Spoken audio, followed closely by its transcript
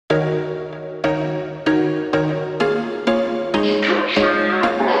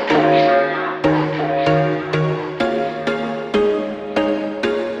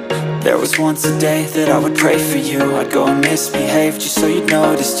There was once a day that I would pray for you. I'd go and misbehave just so you'd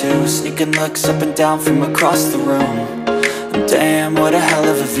notice too. Sneaking looks up and down from across the room. And damn, what a hell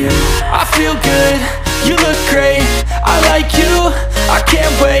of a view. I feel good, you look great, I like you, I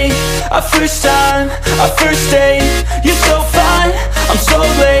can't wait. A first time, a first date. You're so fine, I'm so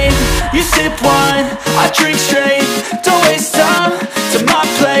late. You sip wine, I drink straight. Don't waste time to my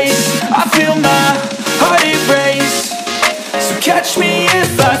place. I feel my heart erase. So catch me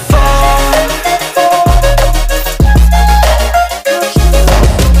if I fall.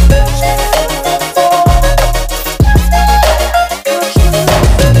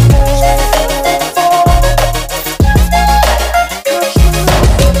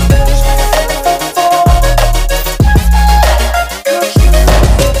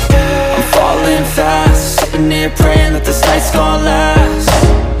 Praying that this night's gonna last.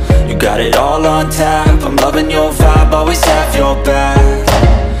 You got it all on tap, I'm loving your vibe, always have your back.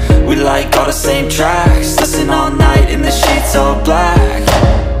 We like all the same tracks, listen all night in the sheets all black.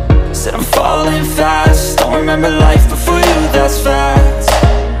 Said I'm falling fast, don't remember life before you, that's fact.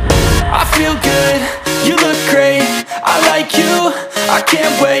 I feel good, you look great, I like you, I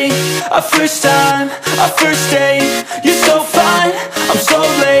can't wait. A first time, a first date. You're so fine, I'm so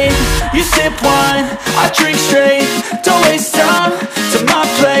late. You sip wine, I drink straight. Don't waste time to my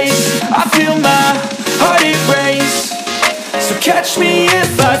place. I feel my heart erase. So catch me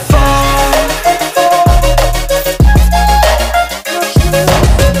if